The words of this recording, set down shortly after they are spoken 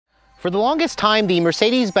For the longest time, the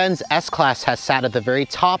Mercedes-Benz S-Class has sat at the very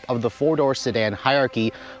top of the four-door sedan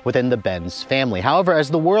hierarchy within the Benz family. However, as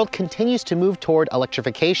the world continues to move toward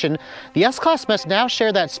electrification, the S-Class must now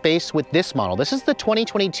share that space with this model. This is the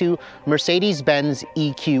 2022 Mercedes-Benz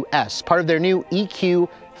EQS, part of their new EQ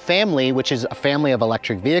family, which is a family of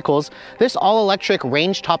electric vehicles. This all-electric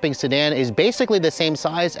range-topping sedan is basically the same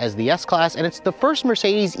size as the S-Class, and it's the first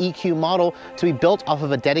Mercedes EQ model to be built off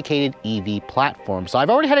of a dedicated EV platform. So I've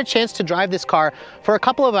already had a chance to drive this car for a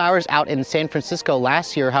couple of hours out in San Francisco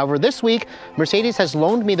last year. However, this week, Mercedes has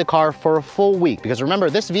loaned me the car for a full week, because remember,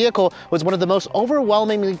 this vehicle was one of the most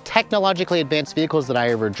overwhelmingly technologically advanced vehicles that I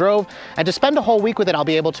ever drove, and to spend a whole week with it, I'll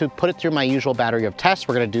be able to put it through my usual battery of tests.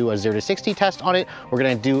 We're going to do a 0 to 60 test on it. We're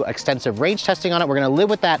going to do extensive range testing on it. We're going to live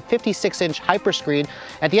with that 56-inch hyperscreen.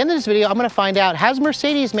 At the end of this video, I'm going to find out, has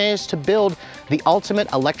Mercedes managed to build the ultimate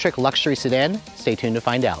electric luxury sedan? Stay tuned to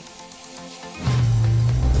find out.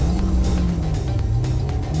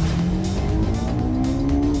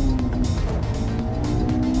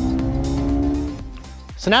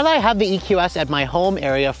 So now that I have the EQS at my home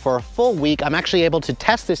area for a full week, I'm actually able to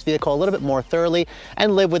test this vehicle a little bit more thoroughly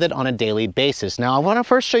and live with it on a daily basis. Now, I want to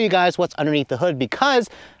first show you guys what's underneath the hood,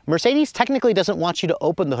 because Mercedes technically doesn't want you to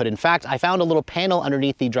open the hood. In fact, I found a little panel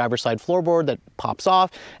underneath the driver's side floorboard that pops off.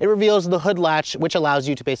 It reveals the hood latch, which allows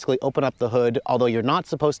you to basically open up the hood, although you're not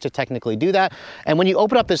supposed to technically do that. And when you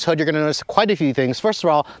open up this hood, you're going to notice quite a few things. First of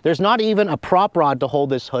all, there's not even a prop rod to hold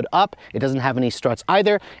this hood up. It doesn't have any struts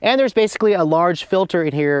either. And there's basically a large filter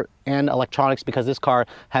in here and electronics, because this car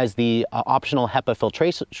has the optional HEPA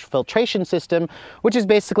filtration system, which is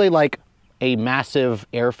basically like a massive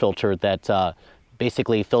air filter that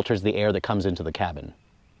basically filters the air that comes into the cabin.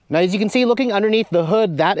 Now, as you can see, looking underneath the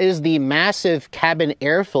hood, that is the massive cabin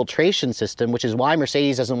air filtration system, which is why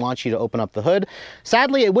Mercedes doesn't want you to open up the hood.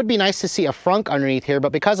 Sadly, it would be nice to see a frunk underneath here,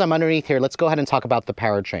 but because I'm underneath here, let's go ahead and talk about the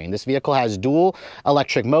powertrain. This vehicle has dual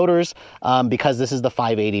electric motors because this is the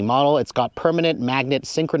 580 model. It's got permanent magnet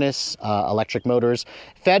synchronous electric motors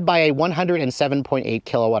fed by a 107.8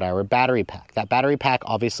 kilowatt hour battery pack. That battery pack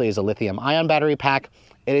obviously is a lithium-ion battery pack.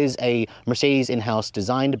 It is a Mercedes in-house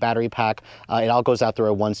designed battery pack. It all goes out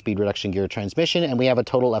through a 1-speed reduction gear transmission, and we have a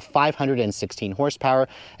total of 516 horsepower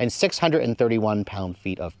and 631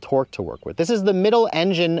 pound-feet of torque to work with. This is the middle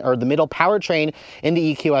engine, or the middle powertrain in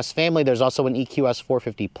the EQS family. There's also an EQS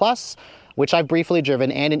 450 Plus, which I've briefly driven,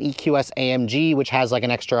 and an EQS AMG, which has like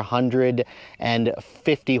an extra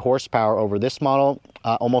 150 horsepower over this model.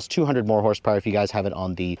 Almost 200 more horsepower if you guys have it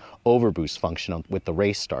on the overboost function with the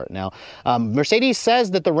race start. Now, Mercedes says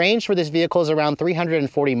that the range for this vehicle is around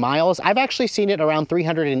 340 miles. I've actually seen it around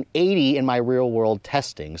 380 in my real-world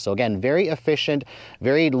testing. So again, very efficient,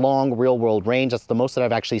 very long real-world range. That's the most that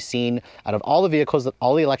I've actually seen out of all the vehicles,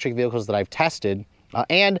 all the electric vehicles that I've tested.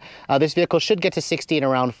 This vehicle should get to 60 in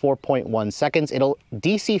around 4.1 seconds. It'll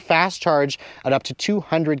DC fast charge at up to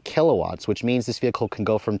 200 kilowatts, which means this vehicle can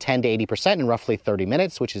go from 10 to 80% in roughly 30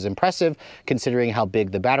 minutes, which is impressive considering how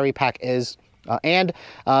big the battery pack is.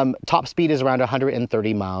 Top speed is around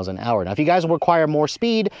 130 miles an hour. Now, if you guys require more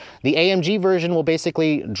speed, the AMG version will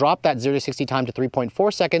basically drop that 0 to 60 time to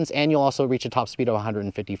 3.4 seconds, and you'll also reach a top speed of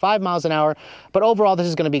 155 miles an hour. But overall, this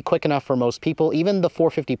is going to be quick enough for most people. Even the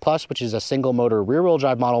 450 Plus, which is a single motor rear-wheel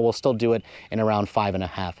drive model, will still do it in around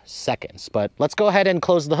 5.5 seconds. But let's go ahead and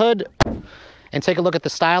close the hood and take a look at the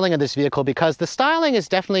styling of this vehicle, because the styling is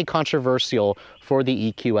definitely controversial for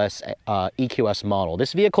the EQS model.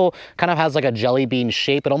 This vehicle kind of has like a jelly bean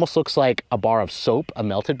shape. It almost looks like a bar of soap, a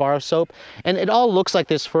melted bar of soap, and it all looks like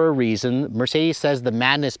this for a reason. Mercedes says the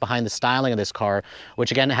madness behind the styling of this car,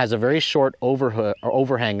 which again has a very short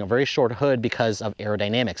overhang, a very short hood, because of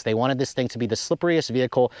aerodynamics. They wanted this thing to be the slipperiest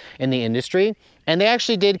vehicle in the industry, and they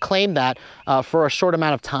actually did claim that for a short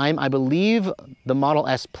amount of time. I believe the Model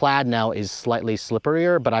S Plaid now is slightly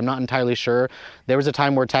slipperier, but I'm not entirely sure. There was a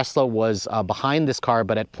time where Tesla was behind this car,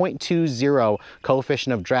 but at 0.20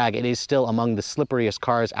 coefficient of drag, it is still among the slipperiest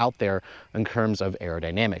cars out there in terms of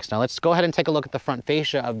aerodynamics. Now let's go ahead and take a look at the front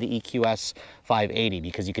fascia of the EQS 580,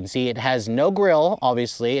 because you can see it has no grille,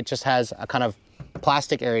 obviously. It just has a kind of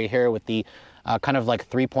plastic area here with the kind of like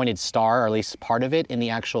three-pointed star, or at least part of it, in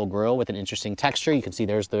the actual grille with an interesting texture. You can see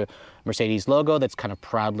there's the Mercedes logo that's kind of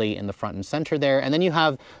proudly in the front and center there. And then you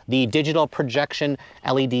have the digital projection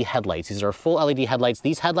LED headlights. These are full LED headlights.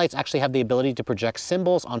 These headlights actually have the ability to project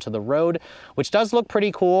symbols onto the road, which does look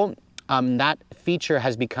pretty cool. That feature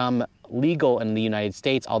has become legal in the United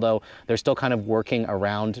States, although they're still kind of working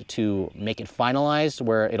around to make it finalized,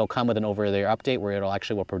 where it'll come with an over-the-air update where it'll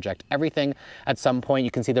actually will project everything at some point.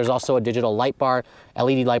 You can see there's also a digital light bar,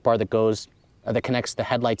 LED light bar, that goes that connects the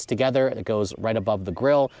headlights together. It goes right above the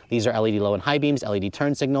grille. These are LED low and high beams, LED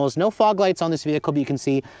turn signals. No fog lights on this vehicle, but you can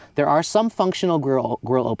see there are some functional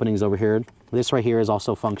grille openings over here. This right here is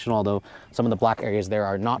also functional, although some of the black areas there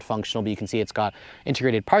are not functional, but you can see it's got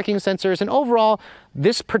integrated parking sensors. And overall,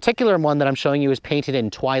 this particular one that I'm showing you is painted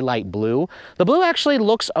in twilight blue. The blue actually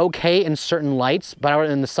looks okay in certain lights, but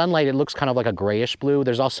in the sunlight, it looks kind of like a grayish blue.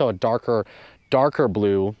 There's also a darker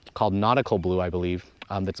blue called nautical blue, I believe,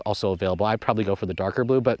 that's also available. I'd probably go for the darker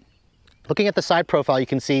blue, but looking at the side profile, you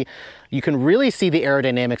can really see the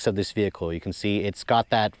aerodynamics of this vehicle. You can see it's got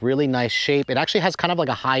that really nice shape. It actually has kind of like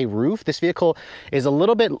a high roof. This vehicle is a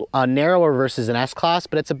little bit narrower versus an S-Class,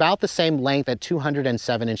 but it's about the same length at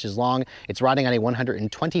 207 inches long. It's riding on a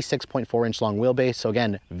 126.4 inch long wheelbase. So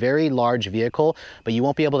again, very large vehicle, but you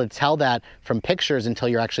won't be able to tell that from pictures until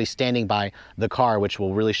you're actually standing by the car, which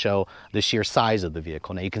will really show the sheer size of the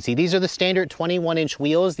vehicle. Now you can see these are the standard 21-inch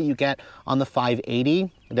wheels that you get on the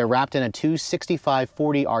 580. They're wrapped in a 265/40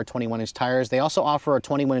 R21-inch tires. They also offer a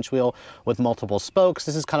 21-inch wheel with multiple spokes.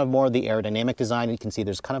 This is kind of more of the aerodynamic design. You can see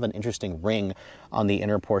there's kind of an interesting ring on the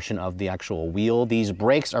inner portion of the actual wheel. These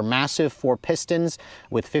brakes are massive 4 pistons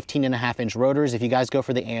with 15.5-inch rotors. If you guys go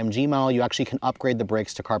for the AMG model, you actually can upgrade the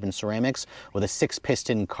brakes to carbon ceramics with a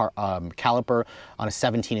 6-piston caliper on a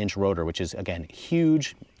 17-inch rotor, which is, again,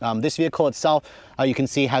 huge. This vehicle itself, you can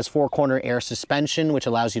see, has 4-corner air suspension, which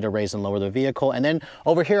allows you to raise and lower the vehicle. And then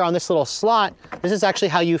over here on this little slot, this is actually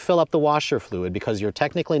how you fill up the washer fluid, because you're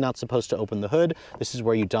technically not supposed to open the hood. This is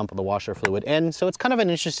where you dump the washer fluid in. So it's kind of an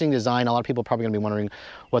interesting design. A lot of people are probably going to be wondering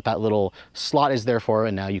what that little slot is there for,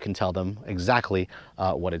 and now you can tell them exactly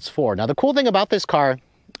what it's for. Now, the cool thing about this car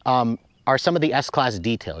are some of the S-Class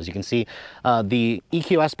details. You can see the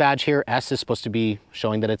EQS badge here. S is supposed to be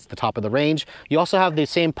showing that it's the top of the range. You also have the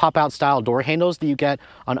same pop-out style door handles that you get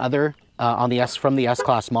on other from the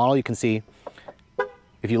S-Class model. You can see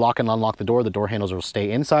if you lock and unlock the door handles will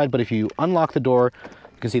stay inside, but if you unlock the door,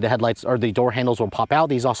 you can see the headlights or the door handles will pop out.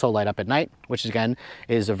 These also light up at night, which again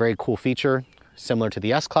is a very cool feature, similar to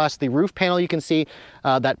the S-Class. The roof panel, you can see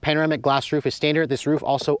that panoramic glass roof is standard. This roof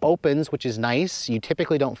also opens, which is nice. You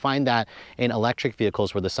typically don't find that in electric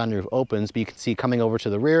vehicles where the sunroof opens, but you can see coming over to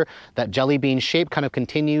the rear, that jelly bean shape kind of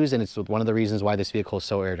continues, and it's one of the reasons why this vehicle is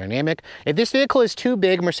so aerodynamic. If this vehicle is too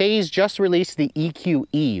big, Mercedes just released the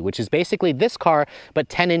EQE, which is basically this car, but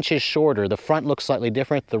 10 inches shorter. The front looks slightly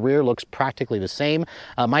different. The rear looks practically the same.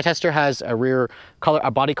 My tester has a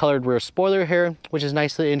body colored rear spoiler here, which is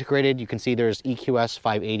nicely integrated. You can see there's EQS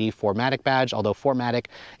 580 4Matic badge, although 4Matic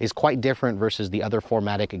is quite different versus the other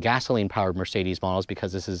 4Matic gasoline powered Mercedes models,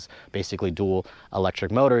 because this is basically dual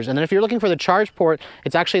electric motors. And then if you're looking for the charge port,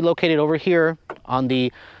 it's actually located over here on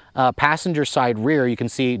the passenger side rear. You can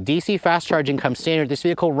see DC fast charging comes standard. This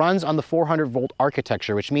vehicle runs on the 400 volt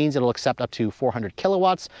architecture, which means it'll accept up to 400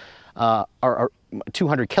 kilowatts or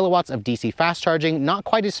 200 kilowatts of DC fast charging. Not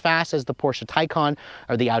quite as fast as the Porsche Taycan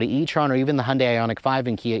or the Audi e-tron or even the Hyundai Ioniq 5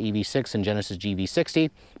 and Kia EV6 and Genesis GV60.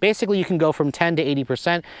 Basically, you can go from 10 to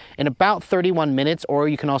 80% in about 31 minutes, or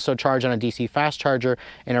you can also charge on a DC fast charger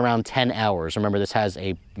in around 10 hours. Remember, this has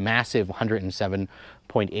a massive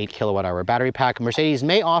 107.8 kilowatt hour battery pack. Mercedes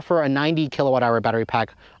may offer a 90 kilowatt hour battery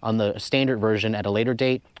pack on the standard version at a later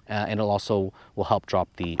date, and it also will help drop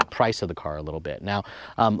the price of the car a little bit. Now,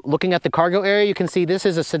 looking at the cargo area, you can see this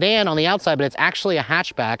is a sedan on the outside, but it's actually a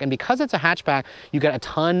hatchback. And because it's a hatchback, you get a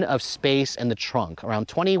ton of space in the trunk, around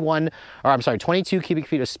 22 cubic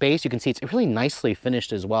feet of space. You can see it's really nicely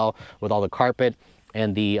finished as well with all the carpet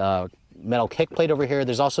and the metal kick plate over here.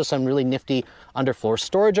 There's also some really nifty underfloor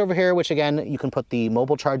storage over here, which again, you can put the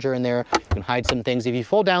mobile charger in there. You can hide some things. If you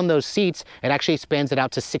fold down those seats, it actually expands it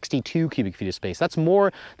out to 62 cubic feet of space. That's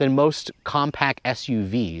more than most compact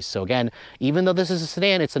SUVs. So again, even though this is a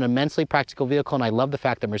sedan, it's an immensely practical vehicle, and I love the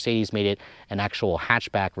fact that Mercedes made it an actual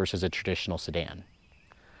hatchback versus a traditional sedan.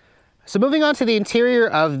 So moving on to the interior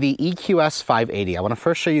of the EQS 580, I want to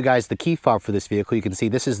first show you guys the key fob for this vehicle. You can see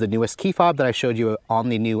this is the newest key fob that I showed you on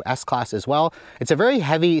the new S-Class as well. It's a very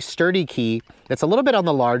heavy, sturdy key that's a little bit on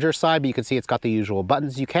the larger side, but you can see it's got the usual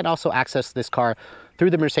buttons. You can also access this car through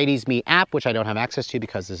the Mercedes Me app, which I don't have access to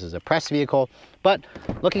because this is a press vehicle. But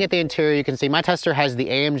looking at the interior, you can see my tester has the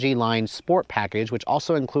AMG line Sport package, which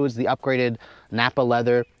also includes the upgraded Nappa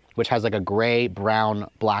leather, which has like a gray, brown,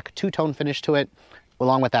 black two-tone finish to it,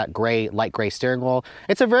 along with that light gray steering wheel.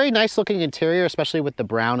 It's a very nice looking interior, especially with the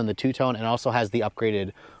brown and the two-tone, and also has the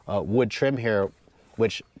upgraded wood trim here,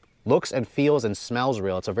 which looks and feels and smells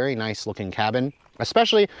real. It's a very nice looking cabin,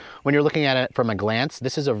 especially when you're looking at it from a glance.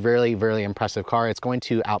 This is a really, really impressive car. It's going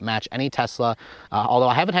to outmatch any Tesla, although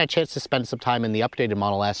I haven't had a chance to spend some time in the updated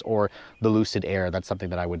Model S or the Lucid Air. That's something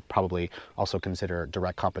that I would probably also consider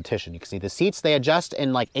direct competition. You can see the seats, they adjust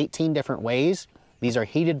in like 18 different ways. These are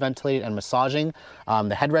heated, ventilated, and massaging.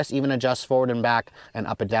 The headrest even adjusts forward and back and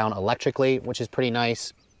up and down electrically, which is pretty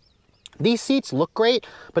nice. These seats look great,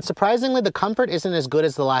 but surprisingly, the comfort isn't as good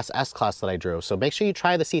as the last S-Class that I drove. So make sure you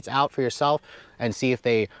try the seats out for yourself and see if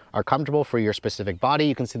they are comfortable for your specific body.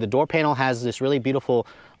 You can see the door panel has this really beautiful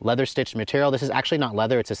leather stitched material. This is actually not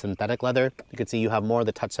leather, it's a synthetic leather. You can see you have more of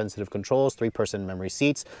the touch sensitive controls, 3-person memory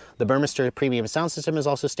seats. The Burmester premium sound system is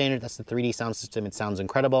also standard. That's the 3D sound system. It sounds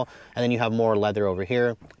incredible. And then you have more leather over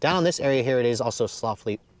here. Down on this area here, it is also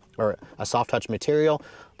a soft touch material,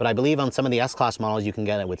 but I believe on some of the S-Class models you can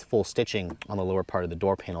get it with full stitching on the lower part of the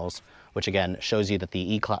door panels, which again shows you that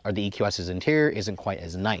the EQS's interior isn't quite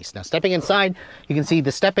as nice. Now stepping inside, you can see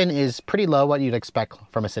the step-in is pretty low, what you'd expect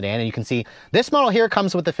from a sedan, and you can see this model here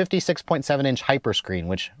comes with the 56.7-inch hyperscreen,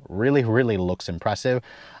 which really, really looks impressive.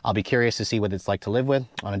 I'll be curious to see what it's like to live with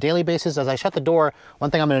on a daily basis. As I shut the door, one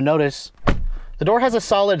thing I'm going to notice, the door has a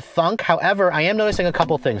solid thunk. However, I am noticing a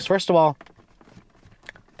couple things. First of all,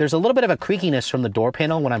 there's a little bit of a creakiness from the door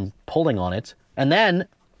panel when I'm pulling on it. And then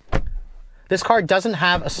this car doesn't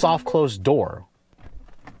have a soft closed door,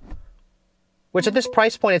 which at this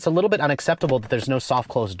price point, it's a little bit unacceptable that there's no soft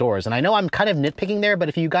closed doors. And I know I'm kind of nitpicking there, but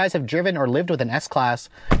if you guys have driven or lived with an S-Class,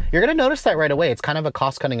 you're going to notice that right away. It's kind of a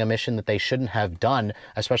cost-cutting omission that they shouldn't have done,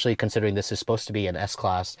 especially considering this is supposed to be an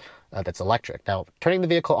S-Class that's electric. Now, turning the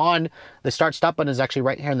vehicle on, the start-stop button is actually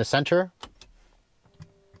right here in the center.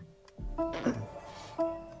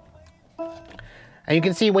 And you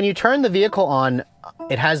can see when you turn the vehicle on,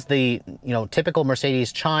 it has the, typical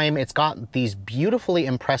Mercedes chime. It's got these beautifully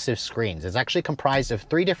impressive screens. It's actually comprised of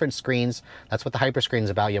 3 different screens. That's what the hyperscreen is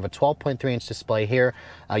about. You have a 12.3-inch display here.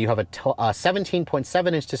 You have a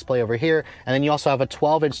 17.7-inch display over here. And then you also have a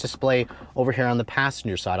 12-inch display over here on the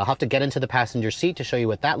passenger side. I'll have to get into the passenger seat to show you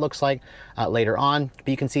what that looks like later on. But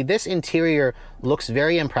you can see this interior looks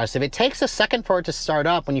very impressive. It takes a second for it to start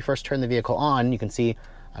up when you first turn the vehicle on. You can see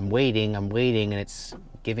I'm waiting, and it's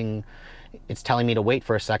telling me to wait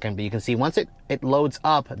for a second, but you can see once it loads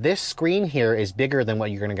up, this screen here is bigger than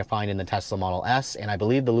what you're going to find in the Tesla Model S, and I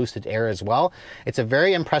believe the Lucid Air as well. It's a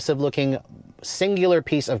very impressive looking singular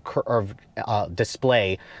piece of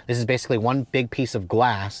display. This is basically one big piece of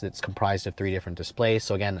glass that's comprised of 3 different displays.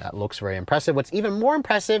 So again, that looks very impressive. What's even more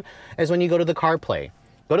impressive is when you go to the CarPlay.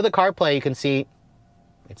 Go to the CarPlay, you can see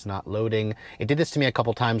it's not loading. It did this to me a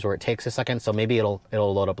couple times where it takes a second, so maybe it'll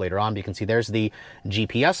load up later on. But you can see there's the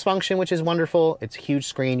GPS function, which is wonderful. It's a huge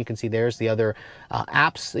screen. You can see there's the other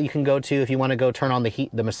apps that you can go to. If you want to go turn on the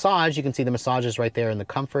massage, you can see the massage is right there in the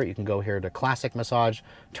comfort. You can go here to classic massage,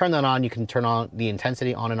 turn that on. You can turn on the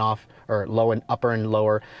intensity on and off, or low and upper and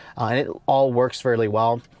lower, and it all works fairly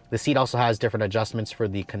well. The seat also has different adjustments for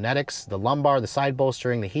the kinetics, the lumbar, the side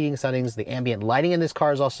bolstering, the heating settings. The ambient lighting in this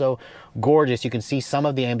car is also gorgeous. You can see some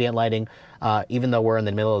of the ambient lighting, even though we're in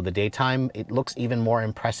the middle of the daytime. It looks even more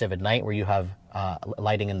impressive at night, where you have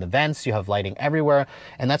lighting in the vents, you have lighting everywhere.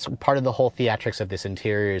 And that's part of the whole theatrics of this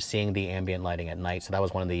interior, is seeing the ambient lighting at night. So that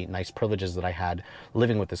was one of the nice privileges that I had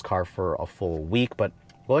living with this car for a full week. But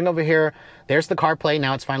going over here, there's the CarPlay.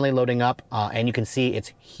 Now it's finally loading up, and you can see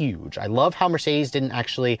it's huge. I love how Mercedes didn't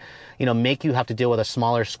actually, make you have to deal with a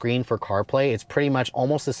smaller screen for CarPlay. It's pretty much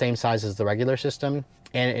almost the same size as the regular system,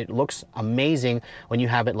 and it looks amazing when you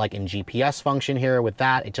have it like in GPS function here. With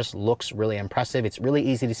that, it just looks really impressive. It's really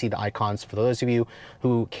easy to see the icons. For those of you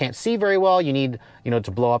who can't see very well, you need,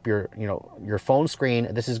 to blow up your, your phone screen.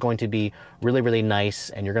 This is going to be really, really nice,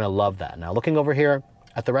 and you're going to love that. Now, looking over here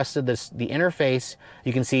at the rest of the interface,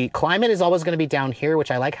 you can see climate is always going to be down here,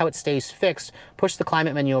 which I like how it stays fixed. Push the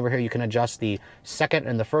climate menu over here. You can adjust the second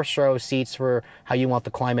and the first row seats for how you want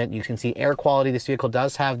the climate. You can see air quality. This vehicle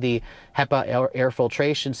does have the HEPA air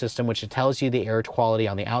filtration system, which it tells you the air quality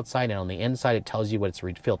on the outside, and on the inside it tells you what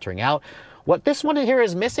it's filtering out. What this one here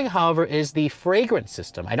is missing, however, is the fragrance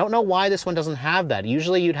system. I don't know why this one doesn't have that.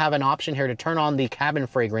 Usually you'd have an option here to turn on the cabin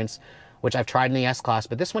fragrance, which I've tried in the S-Class,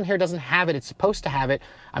 but this one here doesn't have it. It's supposed to have it.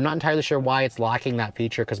 I'm not entirely sure why it's lacking that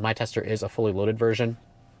feature, because my tester is a fully loaded version,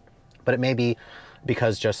 but it may be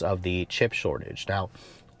because just of the chip shortage. Now,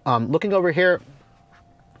 looking over here,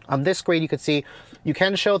 on this screen, you can see you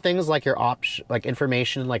can show things like your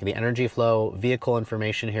information, like the energy flow, vehicle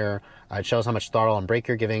information here. It shows how much throttle and brake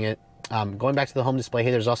you're giving it. Going back to the home display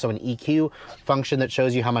here, there's also an EQ function that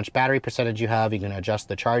shows you how much battery percentage you have. You can adjust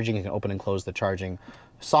the charging. You can open and close the charging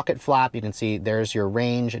socket flap. You can see there's your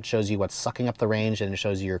range. It shows you what's sucking up the range, and it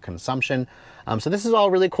shows you your consumption. So this is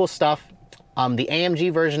all really cool stuff. The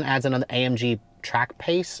AMG version adds another AMG track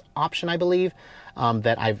pace option, I believe,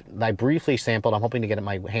 that I briefly sampled. I'm hoping to get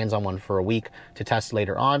my hands on one for a week to test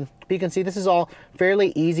later on. But you can see this is all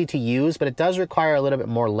fairly easy to use, but it does require a little bit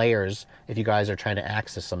more layers if you guys are trying to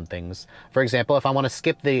access some things. For example, if I want to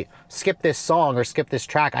skip this song or skip this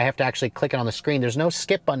track, I have to actually click it on the screen. There's no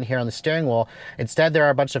skip button here on the steering wheel. Instead, there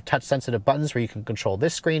are a bunch of touch sensitive buttons where you can control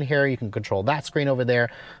this screen here, you can control that screen over there.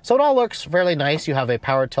 So it all looks fairly nice. You have a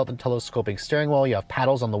power tilt and telescoping steering wheel. You have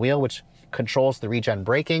paddles on the wheel, which controls the regen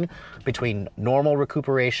braking between normal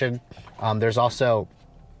recuperation. There's also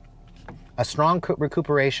a strong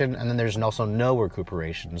recuperation, and then there's also no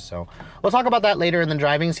recuperation. So we'll talk about that later in the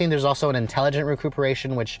driving scene. There's also an intelligent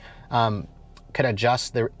recuperation, which can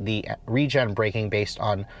adjust the regen braking based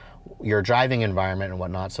on your driving environment and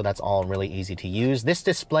whatnot. So that's all really easy to use. This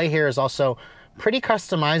display here is also pretty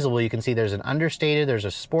customizable. You can see there's an understated, there's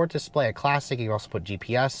a sport display, a classic. You can also put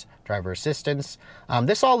GPS, driver assistance.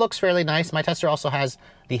 This all looks fairly nice. My tester also has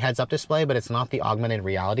the heads-up display, but it's not the augmented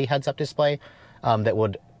reality heads-up display that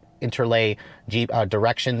would interlay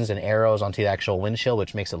directions and arrows onto the actual windshield,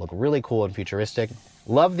 which makes it look really cool and futuristic.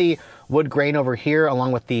 Love the wood grain over here,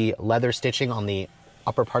 along with the leather stitching on the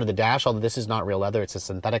upper part of the dash, although this is not real leather, it's a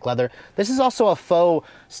synthetic leather. This is also a faux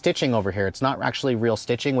stitching over here. It's not actually real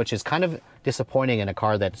stitching, which is kind of disappointing in a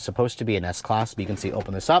car that's supposed to be an S-Class. But you can see,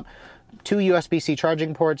 open this up, 2 USB-C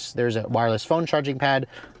charging ports, there's a wireless phone charging pad,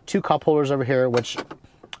 2 cup holders over here, which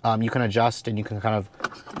you can adjust, and you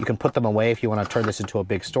can put them away if you want to turn this into a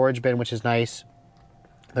big storage bin, which is nice.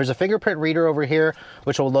 There's a fingerprint reader over here,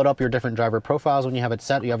 which will load up your different driver profiles when you have it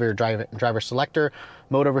set. You have your driver selector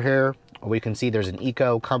mode over here. We can see there's an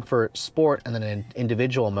eco, comfort, sport, and then an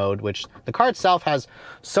individual mode, which the car itself has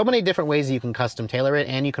so many different ways that you can custom tailor it.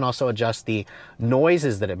 And you can also adjust the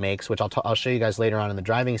noises that it makes, which I'll show you guys later on in the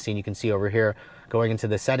driving scene. You can see over here, going into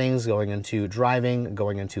the settings, going into driving,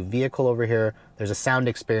 going into vehicle over here. There's a sound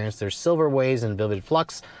experience. There's silver waves and vivid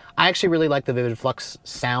flux. I actually really like the vivid flux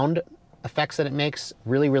sound effects that it makes.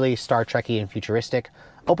 Really, really Star Trek-y and futuristic.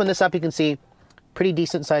 Open this up, you can see pretty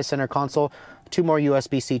decent sized center console. 2 more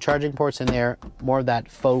USB-C charging ports in there. More of that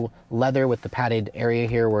faux leather with the padded area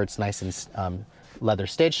here where it's nice and leather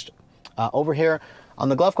stitched. Over here on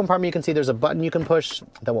the glove compartment, you can see there's a button you can push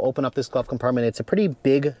that will open up this glove compartment. It's a pretty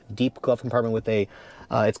big, deep glove compartment with a,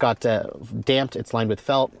 it's got damped, it's lined with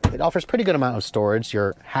felt. It offers pretty good amount of storage.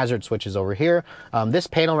 Your hazard switch is over here. This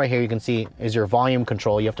panel right here, you can see, is your volume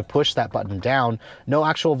control. You have to push that button down. No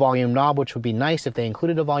actual volume knob, which would be nice if they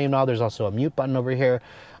included a volume knob. There's also a mute button over here.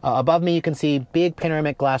 Above me, you can see big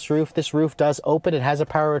panoramic glass roof. This roof does open. It has a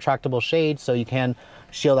power retractable shade, so you can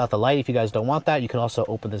shield out the light if you guys don't want that. You can also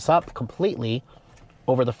open this up completely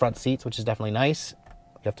over the front seats, which is definitely nice.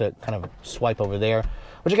 You have to kind of swipe over there,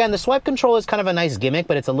 which again, the swipe control is kind of a nice gimmick,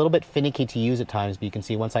 but it's a little bit finicky to use at times. But you can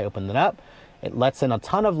see once I open it up, it lets in a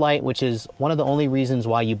ton of light, which is one of the only reasons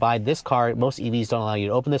why you buy this car. Most EVs don't allow you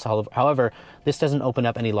to open this. However, this doesn't open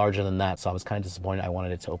up any larger than that. So I was kind of disappointed. I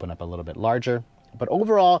wanted it to open up a little bit larger. But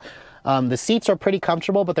overall, the seats are pretty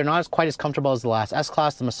comfortable, but they're not quite as comfortable as the last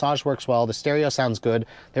S-Class. The massage works well. The stereo sounds good.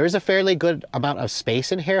 There is a fairly good amount of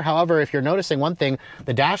space in here. However, if you're noticing one thing,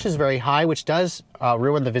 the dash is very high, which does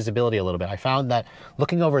ruin the visibility a little bit. I found that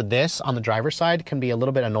looking over this on the driver's side can be a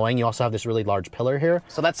little bit annoying. You also have this really large pillar here.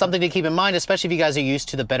 So that's something to keep in mind, especially if you guys are used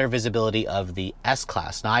to the better visibility of the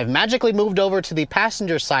S-Class. Now, I've magically moved over to the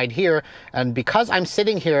passenger side here, and because I'm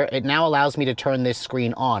sitting here, it now allows me to turn this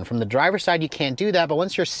screen on. From the driver's side, you can't do that, but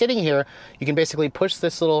once you're sitting here, you can basically push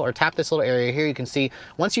this little, or tap this little area here. You can see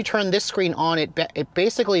once you turn this screen on, it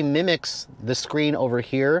basically mimics the screen over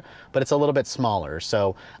here, but it's a little bit smaller.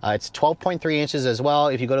 So it's 12.3 inches as well.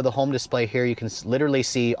 If you go to the home display here, you can literally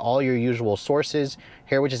see all your usual sources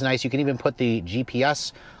here, which is nice. You can even put the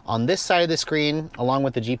GPS on this side of the screen along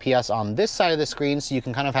with the GPS on this side of the screen. So you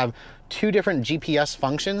can kind of have 2 different GPS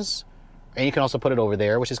functions. And you can also put it over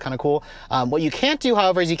there, which is kind of cool. What you can't do,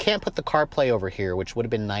 however, is you can't put the CarPlay over here, which would have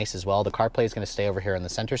been nice as well. The CarPlay is going to stay over here on the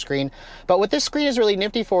center screen. But what this screen is really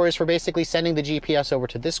nifty for is for basically sending the GPS over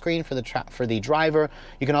to this screen for the driver.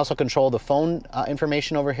 You can also control the phone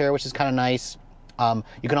information over here, which is kind of nice.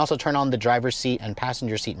 You can also turn on the driver's seat and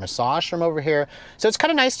passenger seat massage from over here. So it's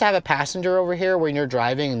kind of nice to have a passenger over here when you're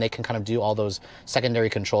driving, and they can kind of do all those secondary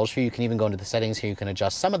controls for you. You can even go into the settings here. You can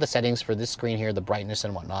adjust some of the settings for this screen here, the brightness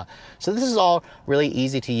and whatnot. So this is all really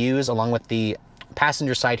easy to use, along with the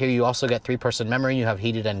passenger side here, you also get 3-person memory. You have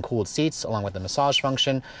heated and cooled seats along with the massage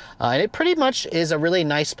function. And it pretty much is a really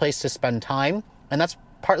nice place to spend time. And that's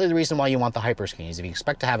partly the reason why you want the hyperscreen, is if you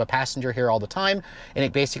expect to have a passenger here all the time, and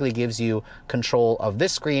it basically gives you control of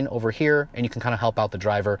this screen over here, and you can kind of help out the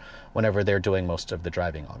driver whenever they're doing most of the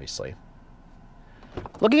driving, obviously.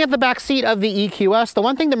 Looking at the back seat of the EQS, the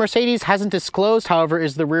one thing that Mercedes hasn't disclosed, however,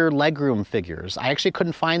 is the rear legroom figures. I actually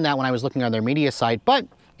couldn't find that when I was looking on their media site, but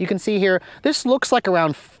you can see here, this looks like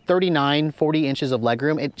around 39, 40 inches of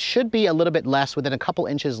legroom. It should be a little bit less, within a couple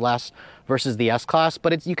inches less versus the S-Class,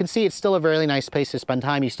 but you can see it's still a very nice place to spend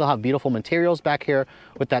time. You still have beautiful materials back here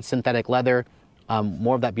with that synthetic leather,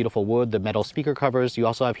 more of that beautiful wood, the metal speaker covers. You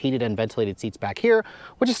also have heated and ventilated seats back here,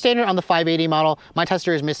 which is standard on the 580 model. My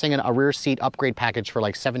tester is missing a rear seat upgrade package for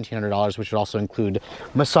like $1,700, which would also include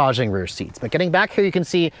massaging rear seats. But getting back here, you can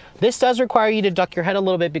see this does require you to duck your head a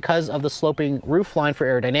little bit because of the sloping roof line for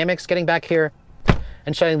aerodynamics. Getting back here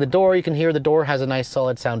and shutting the door, you can hear the door has a nice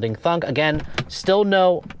solid sounding thunk. Again, still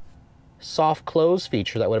no soft close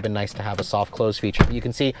feature. That would have been nice to have a soft close feature. But you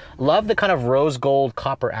can see, love the kind of rose gold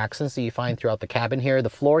copper accents that you find throughout the cabin here. The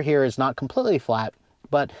floor here is not completely flat,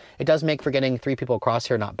 but it does make for getting 3 people across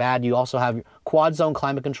here not bad. You also have quad zone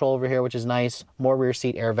climate control over here, which is nice. More rear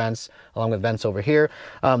seat air vents along with vents over here.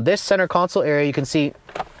 This center console area, you can see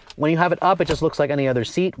when you have it up, it just looks like any other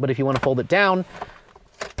seat. But if you want to fold it down,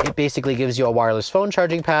 it basically gives you a wireless phone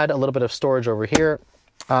charging pad, a little bit of storage over here.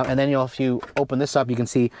 And then if you open this up, you can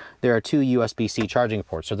see there are 2 USB-C charging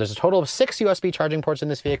ports. So there's a total of 6 USB charging ports in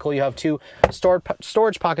this vehicle. You have 2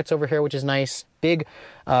 storage pockets over here, which is nice. Big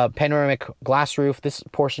panoramic glass roof. This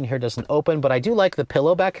portion here doesn't open, but I do like the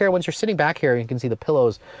pillow back here. Once you're sitting back here, you can see the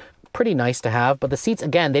pillows. Pretty nice to have, but the seats,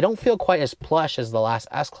 again, they don't feel quite as plush as the last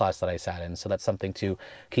S-Class that I sat in, so that's something to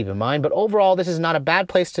keep in mind. But overall, this is not a bad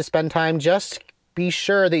place to spend time. Just be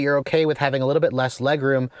sure that you're okay with having a little bit less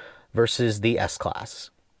legroom versus the S-Class.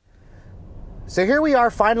 So here we are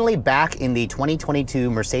finally back in the 2022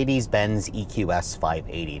 Mercedes-Benz EQS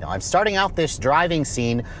 580. Now I'm starting out this driving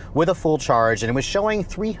scene with a full charge, and it was showing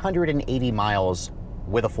 380 miles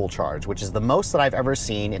with a full charge, which is the most that I've ever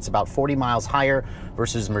seen. It's about 40 miles higher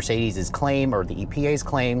versus Mercedes's claim, or the EPA's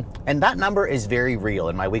claim. And that number is very real.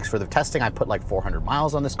 In my week's worth of testing, I put like 400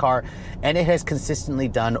 miles on this car, and it has consistently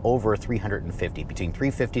done over 350, between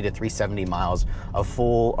 350 to 370 miles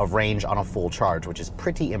of range on a full charge, which is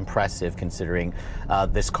pretty impressive considering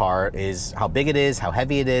this car is how big it is, how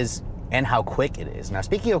heavy it is, and how quick it is. Now,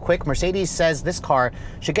 speaking of quick, Mercedes says this car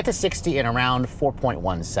should get to 60 in around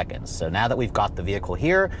 4.1 seconds. So now that we've got the vehicle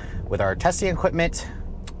here with our testing equipment,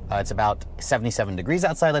 it's about 77 degrees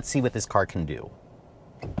outside. Let's see what this car can do.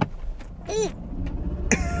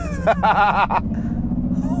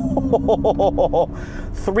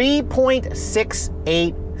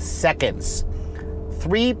 3.68 seconds.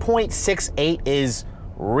 3.68 is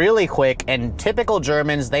really quick, and typical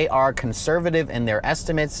Germans, they are conservative in their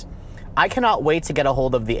estimates. I cannot wait to get a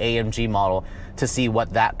hold of the AMG model to see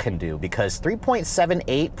what that can do, because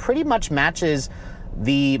 3.78 pretty much matches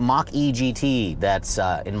the Mach-E GT that's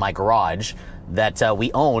in my garage that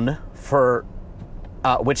we own for,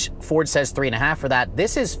 which Ford says 3.5 for that.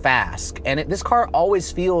 This is fast, and this car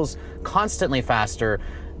always feels constantly faster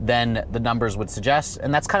than the numbers would suggest,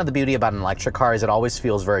 and that's kind of the beauty about an electric car, is it always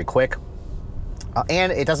feels very quick.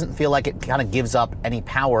 And it doesn't feel like it kind of gives up any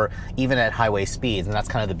power even at highway speeds. And that's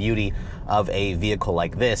kind of the beauty of a vehicle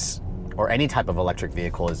like this, or any type of electric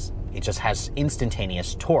vehicle, is it just has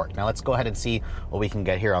instantaneous torque. Now let's go ahead and see what we can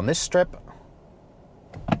get here on this strip.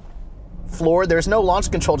 Floor, there's no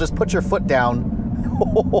launch control, just put your foot down.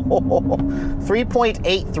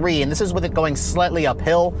 3.83, and this is with it going slightly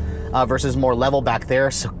uphill versus more level back there.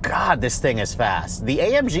 So God, this thing is fast. The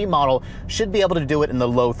AMG model should be able to do it in the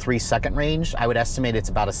low 3-second range. I would estimate it's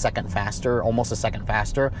about a second faster, almost a second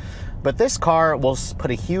faster. But this car will put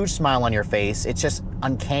a huge smile on your face. It's just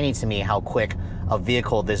uncanny to me how quick a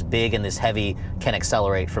vehicle this big and this heavy can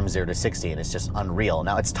accelerate from 0 to 60, and it's just unreal.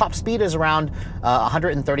 Now, its top speed is around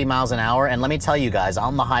 130 miles an hour, and let me tell you guys,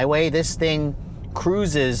 on the highway, this thing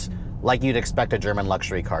cruises like you'd expect a German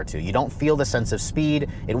luxury car to. You don't feel the sense of speed.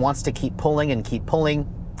 It wants to keep pulling and keep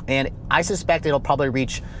pulling. And I suspect it'll probably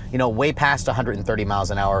reach, you know, way past 130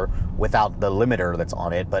 miles an hour without the limiter that's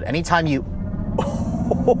on it. But anytime you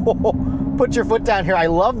put your foot down here, I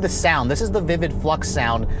love the sound. This is the Vivid Flux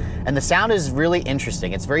sound, and the sound is really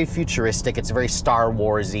interesting. It's very futuristic. It's very Star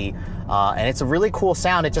Wars-y, and it's a really cool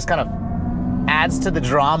sound. It just kind of adds to the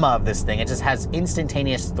drama of this thing. It just has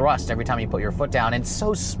instantaneous thrust every time you put your foot down, and it's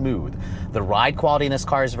so smooth. The ride quality in this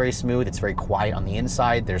car is very smooth. It's very quiet on the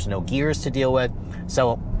inside. There's no gears to deal with.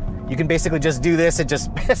 So you can basically just do this and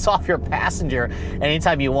just piss off your passenger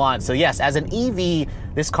anytime you want. So yes, as an EV,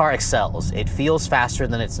 this car excels. It feels faster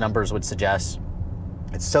than its numbers would suggest.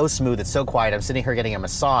 It's so smooth, it's so quiet. I'm sitting here getting a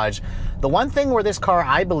massage. The one thing where this car,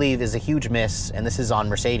 I believe, is a huge miss, and this is on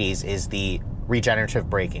Mercedes, is the regenerative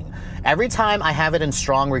braking. Every time I have it in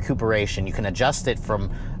strong recuperation, you can adjust it from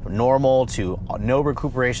normal to no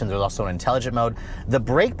recuperation. There's also an intelligent mode. The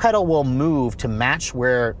brake pedal will move to match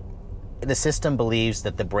where the system believes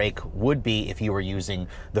that the brake would be if you were using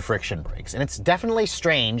the friction brakes. And it's definitely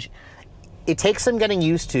strange. It takes some getting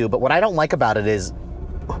used to, but what I don't like about it is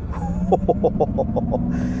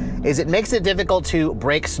it makes it difficult to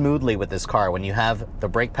brake smoothly with this car when you have the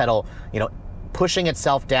brake pedal, you know, pushing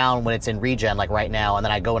itself down when it's in regen, like right now, and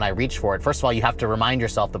then I go and I reach for it. First of all, you have to remind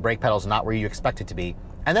yourself the brake pedal is not where you expect it to be.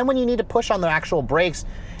 And then when you need to push on the actual brakes,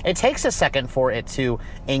 it takes a second for it to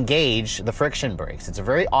engage the friction brakes. It's a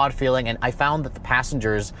very odd feeling, and I found that the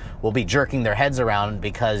passengers will be jerking their heads around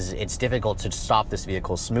because it's difficult to stop this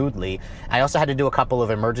vehicle smoothly. I also had to do a couple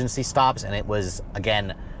of emergency stops, and it was,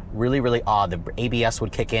 again, really, really odd. The ABS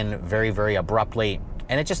would kick in very, very abruptly,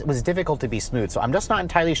 and it was difficult to be smooth. So I'm just not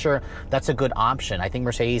entirely sure that's a good option. I think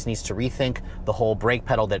Mercedes needs to rethink the whole brake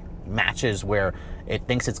pedal that matches where it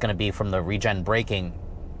thinks it's going to be from the regen braking,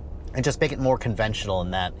 and just make it more conventional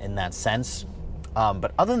in that sense.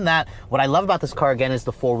 But other than that, what I love about this car, again, is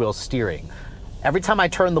the four-wheel steering. Every time I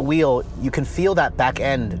turn the wheel, you can feel that back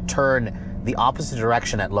end turn the opposite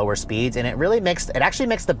direction at lower speeds, and it actually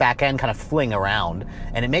makes the back end kind of fling around,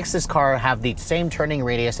 and it makes this car have the same turning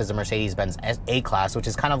radius as a Mercedes-Benz A-Class, which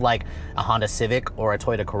is kind of like a Honda Civic or a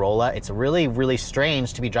Toyota Corolla. It's really, really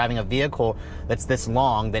strange to be driving a vehicle that's this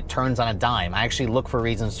long that turns on a dime. I actually look for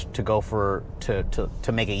reasons to go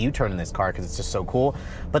to make a U-turn in this car because it's just so cool.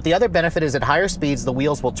 But the other benefit is at higher speeds, the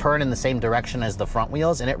wheels will turn in the same direction as the front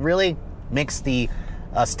wheels, and it really makes the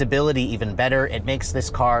stability even better. It makes this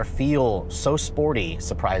car feel so sporty,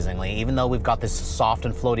 surprisingly, even though we've got this soft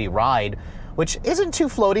and floaty ride, which isn't too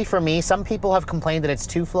floaty for me. Some people have complained that it's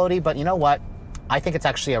too floaty, but you know what? I think it's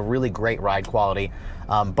actually a really great ride quality.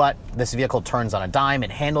 But this vehicle turns on a dime.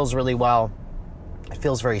 It handles really well. It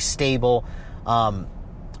feels very stable.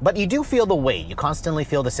 But you do feel the weight. You constantly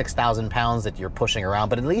feel the 6,000 pounds that you're pushing around,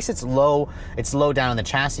 but at least it's low down in the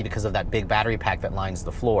chassis because of that big battery pack that lines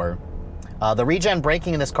the floor. The regen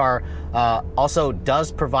braking in this car also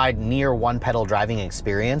does provide near one-pedal driving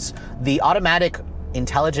experience. The automatic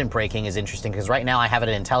intelligent braking is interesting because right now I have it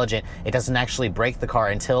in intelligent. It doesn't actually brake the car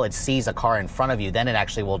until it sees a car in front of you. Then it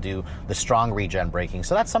actually will do the strong regen braking.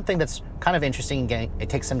 So that's something that's kind of interesting. It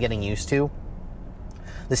takes some getting used to.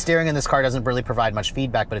 The steering in this car doesn't really provide much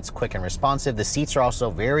feedback, but it's quick and responsive. The seats are also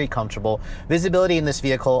very comfortable. Visibility in this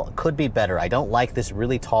vehicle could be better. I don't like this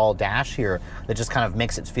really tall dash here that just kind of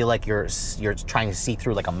makes it feel like you're trying to see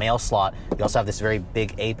through like a mail slot. You also have this very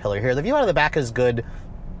big A-pillar here. The view out of the back is good,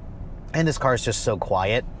 and this car is just so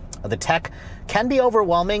quiet. The tech can be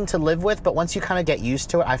overwhelming to live with, but once you kind of get used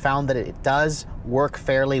to it, I found that it does work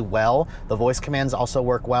fairly well. The voice commands also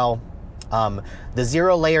work well. The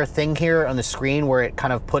zero layer thing here on the screen where it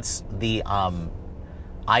kind of puts the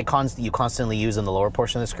icons that you constantly use in the lower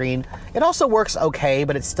portion of the screen, it also works okay,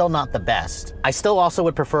 but it's still not the best. I still also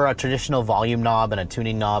would prefer a traditional volume knob and a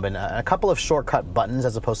tuning knob and a couple of shortcut buttons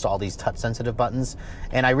as opposed to all these touch sensitive buttons.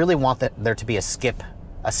 And I really want there to be a skip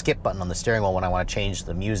button on the steering wheel when I want to change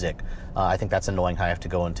the music. I think that's annoying how I have to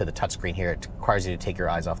go into the touchscreen here. It requires you to take your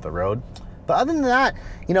eyes off the road. But other than that,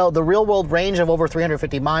 you know, the real world range of over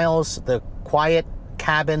 350 miles, the quiet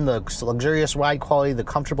cabin, the luxurious ride quality, the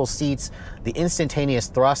comfortable seats, the instantaneous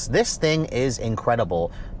thrust, this thing is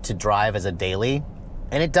incredible to drive as a daily.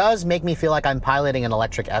 And it does make me feel like I'm piloting an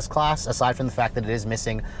electric S-Class, aside from the fact that it is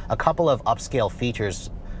missing a couple of upscale features,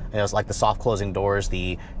 you know, like the soft closing doors,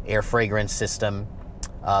 the air fragrance system,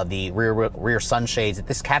 the rear sunshades.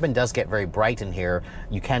 This cabin does get very bright in here.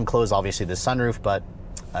 You can close, obviously, the sunroof, but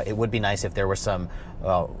it would be nice if there were some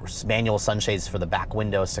manual sunshades for the back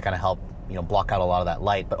windows to kind of help, you know, block out a lot of that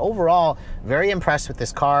light. But overall, very impressed with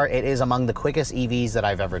this car. It is among the quickest EVs that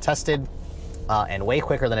I've ever tested, and way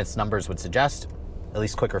quicker than its numbers would suggest, at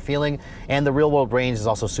least quicker feeling. And the real world range is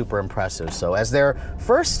also super impressive. So as their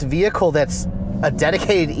first vehicle that's a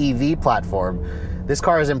dedicated EV platform, this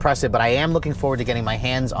car is impressive, but I am looking forward to getting my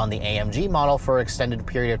hands on the AMG model for an extended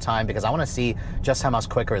period of time because I want to see just how much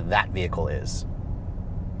quicker that vehicle is.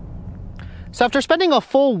 So after spending a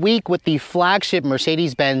full week with the flagship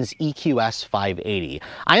Mercedes-Benz EQS 580,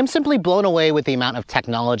 I am simply blown away with the amount of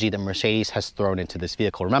technology that Mercedes has thrown into this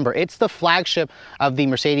vehicle. Remember, it's the flagship of the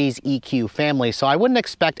Mercedes EQ family, so I wouldn't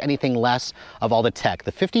expect anything less of all the tech.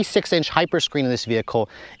 The 56-inch hyperscreen in this vehicle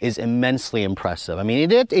is immensely impressive. I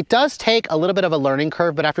mean, it does take a little bit of a learning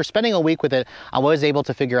curve, but after spending a week with it, I was able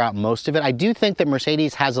to figure out most of it. I do think that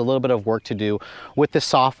Mercedes has a little bit of work to do with the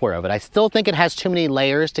software of it. I still think it has too many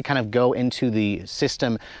layers to kind of go into the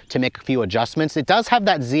system to make a few adjustments. It does have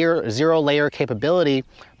that zero layer capability,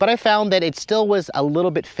 but I found that it still was a little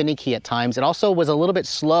bit finicky at times. It also was a little bit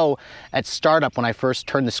slow at startup. When I first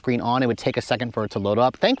turned the screen on, it would take a second for it to load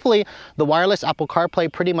up. Thankfully, the wireless Apple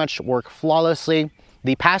CarPlay pretty much worked flawlessly.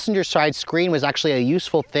 The passenger side screen was actually a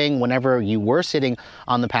useful thing whenever you were sitting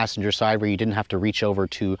on the passenger side, where you didn't have to reach over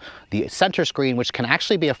to the center screen, which can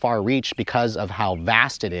actually be a far reach because of how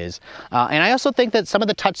vast it is. And I also think that some of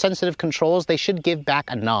the touch sensitive controls, they should give back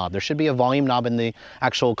a knob. There should be a volume knob in the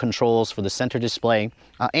actual controls for the center display.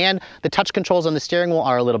 And the touch controls on the steering wheel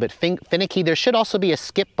are a little bit finicky. There should also be a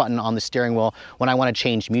skip button on the steering wheel when I want to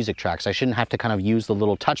change music tracks. I shouldn't have to kind of use the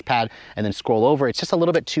little touchpad and then scroll over. It's just a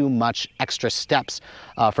little bit too much extra steps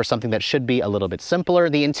for something that should be a little bit simpler.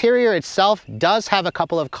 The interior itself does have a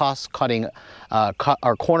couple of cost-cutting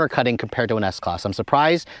or corner cutting compared to an S-Class. I'm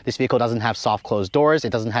surprised this vehicle doesn't have soft closed doors.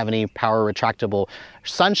 It doesn't have any power retractable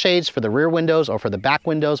sunshades for the rear windows or for the back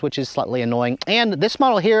windows, which is slightly annoying. And this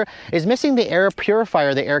model here is missing the air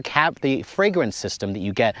purifier, the air cap, the fragrance system that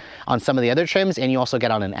you get on some of the other trims, and you also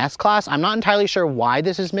get on an S-Class. I'm not entirely sure why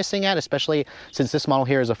this is missing it, especially since this model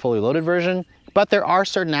here is a fully loaded version. But there are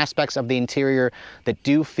certain aspects of the interior that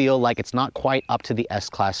do feel like it's not quite up to the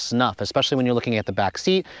S-Class snuff, especially when you're looking at the back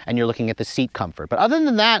seat and you're looking at the seat comfort. But other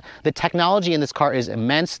than that, the technology in this car is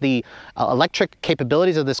immense. The electric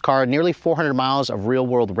capabilities of this car, nearly 400 miles of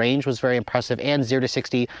real-world range was very impressive, and 0 to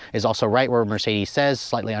 60 is also right where Mercedes says,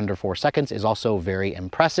 slightly under 4 seconds, is also very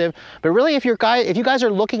impressive. But really, if you guys are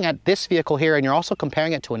looking at this vehicle here and you're also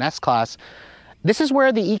comparing it to an S-Class, this is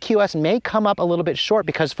where the EQS may come up a little bit short,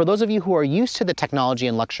 because for those of you who are used to the technology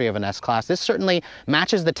and luxury of an S-Class, this certainly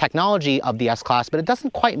matches the technology of the S-Class, but it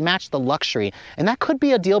doesn't quite match the luxury, and that could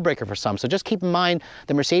be a deal breaker for some. So just keep in mind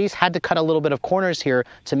that Mercedes had to cut a little bit of corners here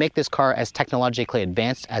to make this car as technologically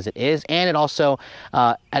advanced as it is, and it also,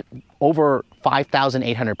 at over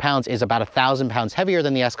 5,800 pounds, is about 1,000 pounds heavier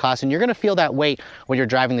than the S-Class, and you're gonna feel that weight when you're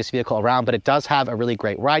driving this vehicle around, but it does have a really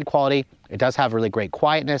great ride quality. It does have really great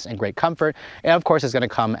quietness and great comfort, and of course it's gonna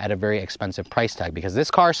come at a very expensive price tag, because this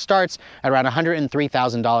car starts at around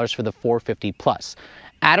 $103,000 for the 450 Plus.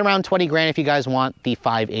 Add around 20 grand if you guys want the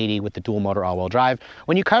 580 with the dual motor all-wheel drive.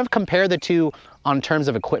 When you kind of compare the two on terms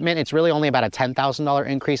of equipment, it's really only about a $10,000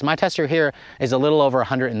 increase. My tester here is a little over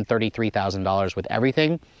 $133,000 with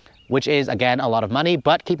everything, which is, again, a lot of money.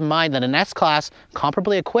 But keep in mind that an S-Class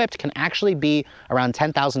comparably equipped can actually be around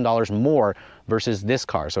 $10,000 more versus this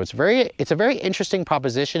car. So it's a very interesting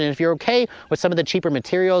proposition. And if you're okay with some of the cheaper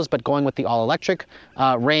materials, but going with the all-electric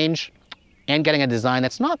range, and getting a design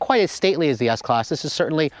that's not quite as stately as the S-Class, this is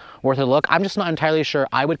certainly worth a look. I'm just not entirely sure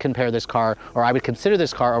I would compare this car, or I would consider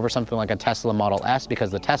this car over something like a Tesla Model S,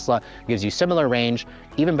 because the Tesla gives you similar range,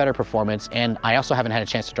 even better performance, and I also haven't had a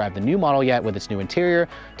chance to drive the new model yet with its new interior.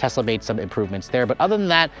 Tesla made some improvements there, but other than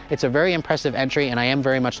that, it's a very impressive entry, and I am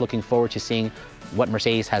very much looking forward to seeing what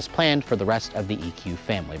Mercedes has planned for the rest of the EQ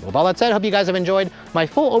family. But with all that said, I hope you guys have enjoyed my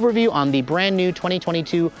full overview on the brand new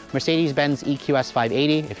 2022 Mercedes-Benz EQS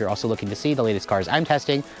 580. If you're also looking to see the latest cars I'm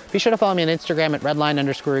testing, be sure to follow me on Instagram at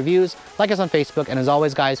Redline_reviews, like us on Facebook, and as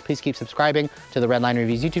always, guys, please keep subscribing to the Redline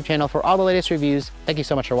Reviews YouTube channel for all the latest reviews. Thank you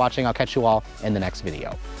so much for watching. I'll catch you all in the next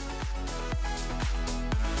video.